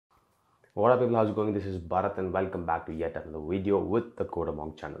What up people, how's it going? This is Bharat and welcome back to yet another video with the Code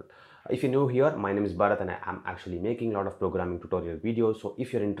Monk channel. If you're new here, my name is Bharat and I am actually making a lot of programming tutorial videos. So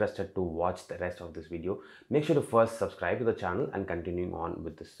if you're interested to watch the rest of this video, make sure to first subscribe to the channel and continuing on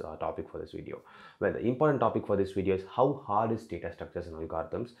with this topic for this video. Well, the important topic for this video is how hard is data structures and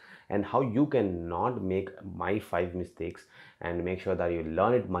algorithms and how you can not make my 5 mistakes and make sure that you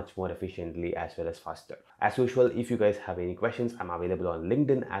learn it much more efficiently as well as faster. As usual, if you guys have any questions, I'm available on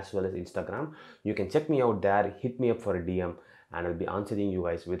LinkedIn as well as Instagram. You can check me out there, hit me up for a DM and I'll be answering you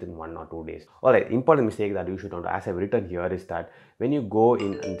guys within 1 or 2 days. Alright, important mistake that you should not, as I've written here, is that when you go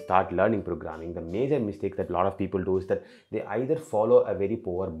in and start learning programming, the major mistake that a lot of people do is that they either follow a very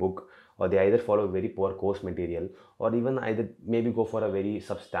poor book or they either follow a very poor course material or even either maybe go for a very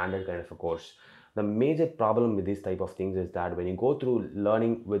substandard kind of a course. The major problem with these type of things is that when you go through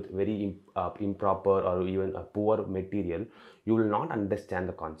learning with very improper or even a poor material, you will not understand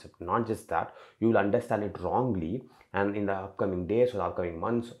the concept. Not just that, you will understand it wrongly, and in the upcoming days or upcoming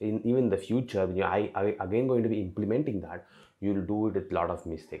months, in even the future, when I again going to be implementing that, you'll do it with a lot of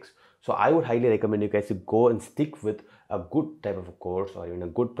mistakes. So I would highly recommend you guys to go and stick with a good type of a course or even a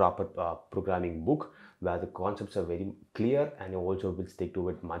good proper programming book where the concepts are very clear and you also will stick to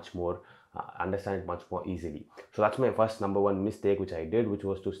it much more, understand it much more easily. So that's my first number one mistake which I did, which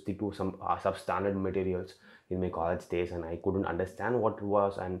was to stick to some substandard materials in my college days, and I couldn't understand what it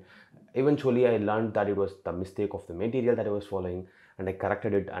was, and eventually I learned that it was the mistake of the material that I was following, and I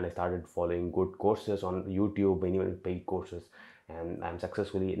corrected it and I started following good courses on YouTube and even paid courses, and I'm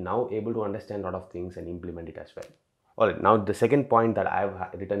successfully now able to understand a lot of things and implement it as well. Alright, now the second point that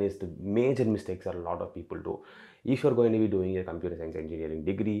I've written is the major mistakes that a lot of people do. If you're going to be doing a computer science engineering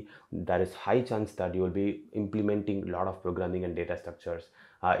degree, there is high chance that you will be implementing a lot of programming and data structures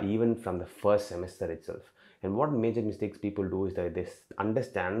even from the first semester itself. And what major mistakes people do is that they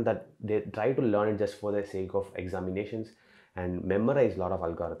understand that they try to learn it just for the sake of examinations and memorize a lot of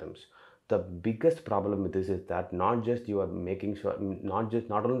algorithms. The biggest problem with this is that not just you are making sure, not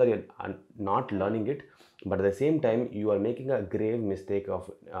only that you're not learning it, but at the same time you are making a grave mistake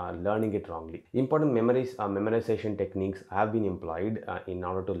of learning it wrongly. Important memorization techniques have been employed in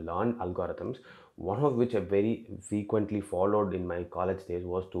order to learn algorithms. One of which I very frequently followed in my college days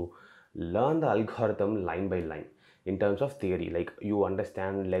was to learn the algorithm line by line in terms of theory. Like you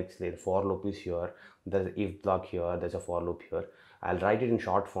understand, like say the for loop is here, there's an if block here, there's a for loop here. I'll write it in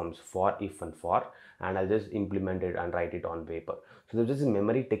short forms, for, if and for, and I'll just implement it and write it on paper. So there's just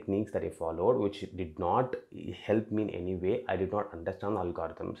memory techniques that I followed which did not help me in any way. I did not understand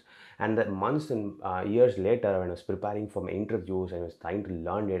algorithms, and the months and years later when I was preparing for my interviews and I was trying to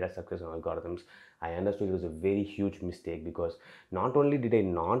learn data structures and algorithms, I understood it was a very huge mistake, because not only did I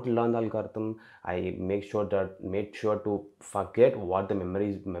not learn the algorithm, I made sure to forget what the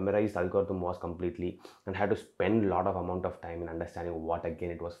memorized algorithm was completely, and had to spend a lot of amount of time in understanding what again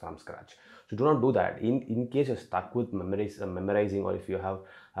it was from scratch. So do not do that. In case you're stuck with memorizing, or if you have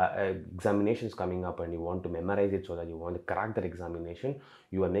examinations coming up and you want to memorize it so that you want to crack that examination,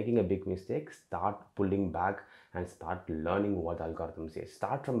 you are making a big mistake. Start pulling back and start learning what the algorithm says.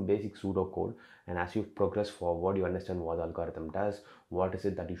 Start from basic pseudocode, and as you progress forward, you understand what the algorithm does, what is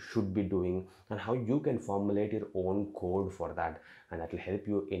it that you should be doing, and how you can formulate your own code for that, and that will help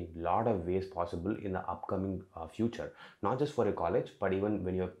you in a lot of ways possible in the upcoming future. Not just for a college, but even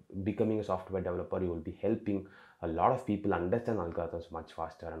when you're becoming a software developer, you will be helping a lot of people understand algorithms much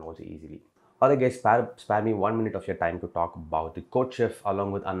faster and also easily. Alright guys, spare me 1 minute of your time to talk about the Code Chef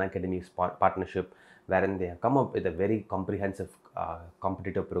along with Unacademy's partnership, wherein they have come up with a very comprehensive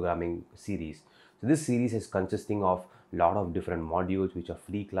competitive programming series. So this series is consisting of a lot of different modules which are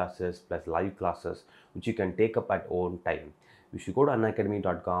free classes plus live classes which you can take up at own time. If you go to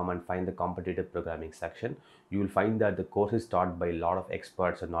unacademy.com and find the competitive programming section, you will find that the course is taught by a lot of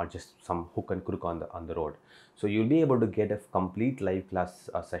experts and not just some hook and crook on the road. So you'll be able to get a complete live class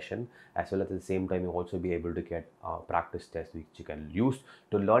session, as well as at the same time you'll also be able to get practice tests which you can use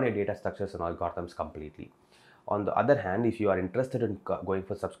to learn your data structures and algorithms completely. On the other hand, if you are interested in going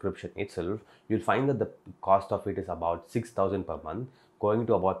for subscription itself, you'll find that the cost of it is about 6,000 per month, going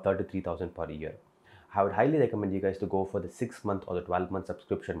to about 33,000 per year. I would highly recommend you guys to go for the 6-month or the 12-month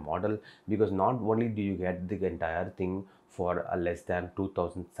subscription model, because not only do you get the entire thing for less than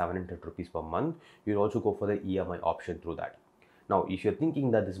 2,700 rupees per month, you'll also go for the EMI option through that. Now, if you're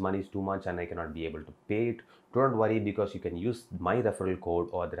thinking that this money is too much and I cannot be able to pay it, do not worry, because you can use my referral code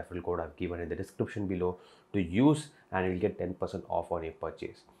or the referral code I've given in the description below to use, and you'll get 10% off on your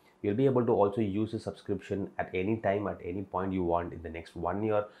purchase. You'll be able to also use the subscription at any time, at any point you want in the next 1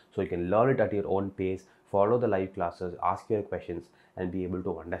 year, so you can learn it at your own pace, follow the live classes, ask your questions, and be able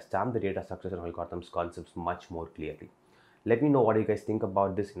to understand the data structures and algorithms concepts much more clearly. Let me know what you guys think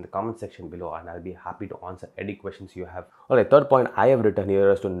about this in the comment section below, and I'll be happy to answer any questions you have. Alright, third point I have written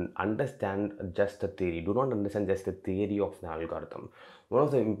here is to understand just the theory. Do not understand just the theory of the algorithm. One of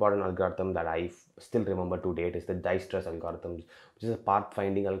the important algorithm that I still remember to date is the Dijkstra's algorithm, which is a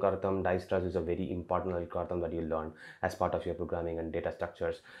pathfinding algorithm. Dijkstra's is a very important algorithm that you learn as part of your programming and data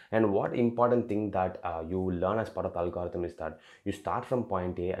structures. And what important thing that you learn as part of the algorithm is that you start from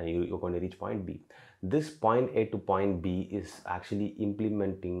point A and you're going to reach point B. This point A to point B is actually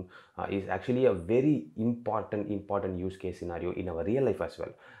implementing is actually a very important use case scenario in our real life as well.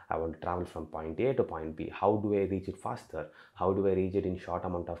 I want to travel from point A to point B. How do I reach it faster? How do I reach it in short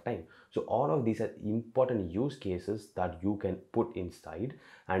amount of time? So all of these are important use cases that you can put inside,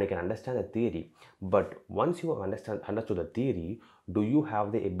 and you can understand the theory. But once you have understood the theory, do you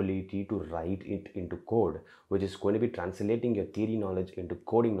have the ability to write it into code, which is going to be translating your theory knowledge into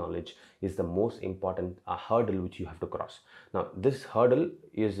coding knowledge, is the most important hurdle which you have to cross. Now this hurdle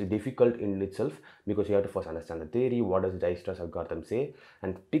is difficult in itself, because you have to first understand the theory, what does Dijkstra's algorithm say,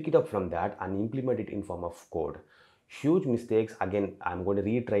 and pick it up from that and implement it in form of code. Huge mistakes, again I'm going to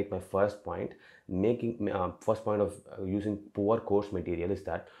reiterate my first point, first point of using poor course material is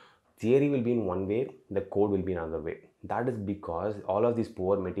that theory will be in one way, the code will be another way. That is because all of these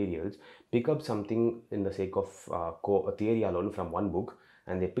poor materials pick up something in the sake of theory alone from one book,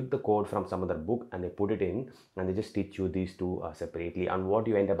 and they pick the code from some other book and they put it in, and they just teach you these two separately, and what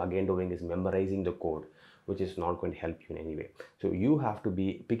you end up again doing is memorizing the code, which is not going to help you in any way. So you have to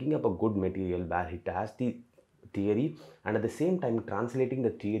be picking up a good material where it has the theory, and at the same time translating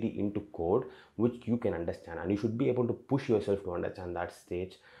the theory into code which you can understand, and you should be able to push yourself to understand that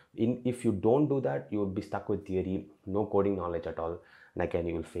stage. If you don't do that, you will be stuck with theory, no coding knowledge at all, and again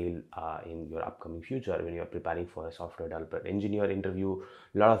you will fail in your upcoming future when you are preparing for a software developer engineer interview.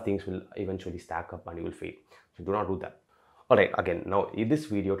 A lot of things will eventually stack up and you will fail, so do not do that. Alright, again, now this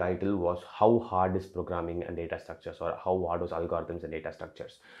video title was how hard is programming and data structures, or how hard is algorithms and data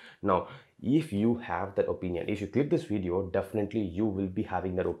structures. Now, if you have that opinion, if you click this video, definitely you will be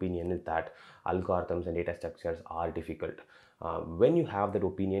having that opinion is that algorithms and data structures are difficult. When you have that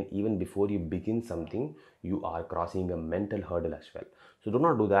opinion, even before you begin something, you are crossing a mental hurdle as well. So do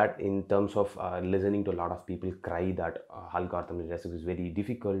not do that in terms of listening to a lot of people cry that algorithm is very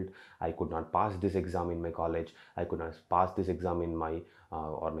difficult. I could not pass this exam in my college. I could not pass this exam in my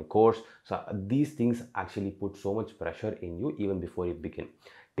or my course. So these things actually put so much pressure in you even before you begin.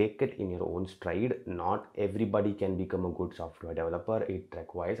 Take it in your own stride. Not everybody can become a good software developer. It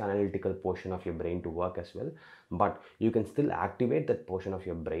requires analytical portion of your brain to work as well, but you can still activate that portion of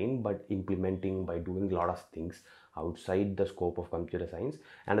your brain by implementing, by doing a lot of things outside the scope of computer science.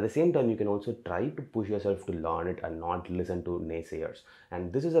 And at the same time, you can also try to push yourself to learn it and not listen to naysayers.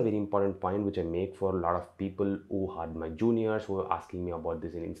 And this is a very important point which I make for a lot of people who are my juniors, who are asking me about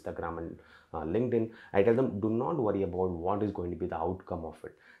this in Instagram and LinkedIn. I tell them, do not worry about what is going to be the outcome of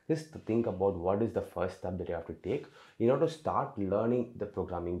it. Just think about what is the first step that you have to take in order to start learning the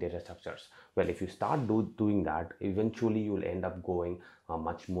programming data structures. Well, if you start doing that, eventually you will end up going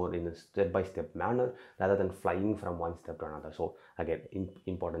much more in a step-by-step manner rather than flying from one step to another. So again,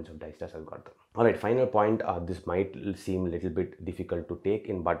 importance of Dijkstra's algorithm. All right, final point. This might seem a little bit difficult to take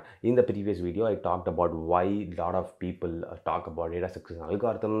in, but in the previous video, I talked about why a lot of people talk about data structures and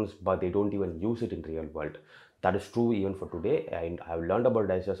algorithms, but they don't even use it in real world. That is true even for today, and I have learned about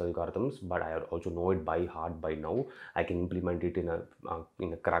Dijkstra's algorithms, but I also know it by heart by now. I can implement it in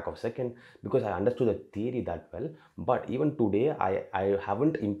a crack of a second because I understood the theory that well. But even today, I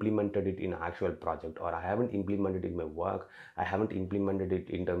haven't implemented it in an actual project, or I haven't implemented it in my work. I haven't implemented it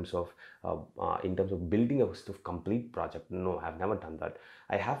in terms of building a complete project. No, I have never done that.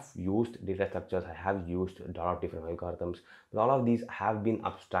 I have used data structures. I have used a lot of different algorithms, but all of these have been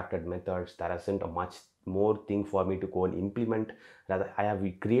abstracted methods. There isn't a much more thing for me to go and implement. Rather, I have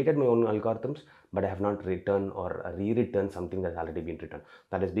created my own algorithms, but I have not written or rewritten something that's already been written.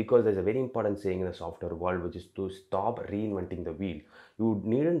 That is because there's a very important saying in the software world, which is to stop reinventing the wheel. You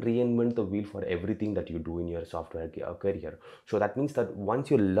needn't reinvent the wheel for everything that you do in your software career. So that means that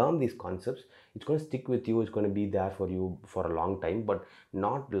once you learn these concepts, it's going to stick with you. It's going to be there for you for a long time, but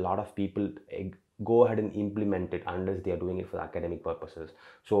not a lot of people go ahead and implement it unless they are doing it for academic purposes.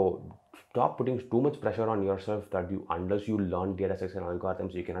 So stop putting too much pressure on yourself that unless you learn data structures and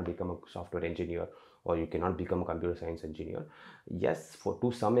algorithms, you cannot become a software engineer or you cannot become a computer science engineer. Yes, for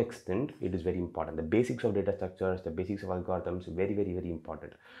to some extent it is very important. The basics of data structures, the basics of algorithms, very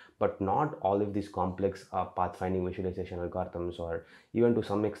important. But not all of these complex pathfinding visualization algorithms, or even to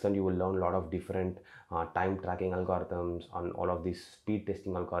some extent you will learn a lot of different time tracking algorithms on all of these speed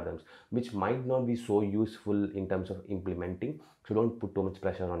testing algorithms, which might not be so useful in terms of implementing. So don't put too much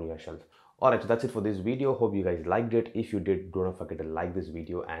pressure on yourself. Alright, so that's it for this video. Hope you guys liked it. If you did, don't forget to like this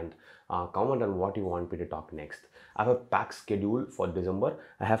video and comment on what you want me to talk next. I have a packed schedule for December.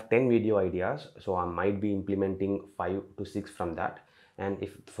 I have 10 video ideas, so I might be implementing 5 to 6 from that. And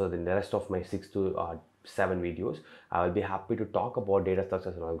if for the rest of my 6 to 7 videos, I will be happy to talk about data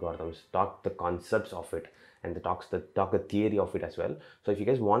structures and algorithms, talk the concepts of it, and talk the theory of it as well. So if you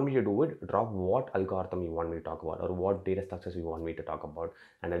guys want me to do it, drop what algorithm you want me to talk about or what data structures you want me to talk about,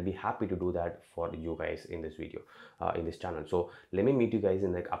 and I'll be happy to do that for you guys in this video, in this channel. So let me meet you guys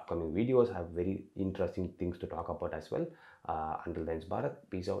in like upcoming videos. I have very interesting things to talk about as well. Until then, it's Bharat.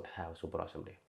 Peace out. Have a super awesome day.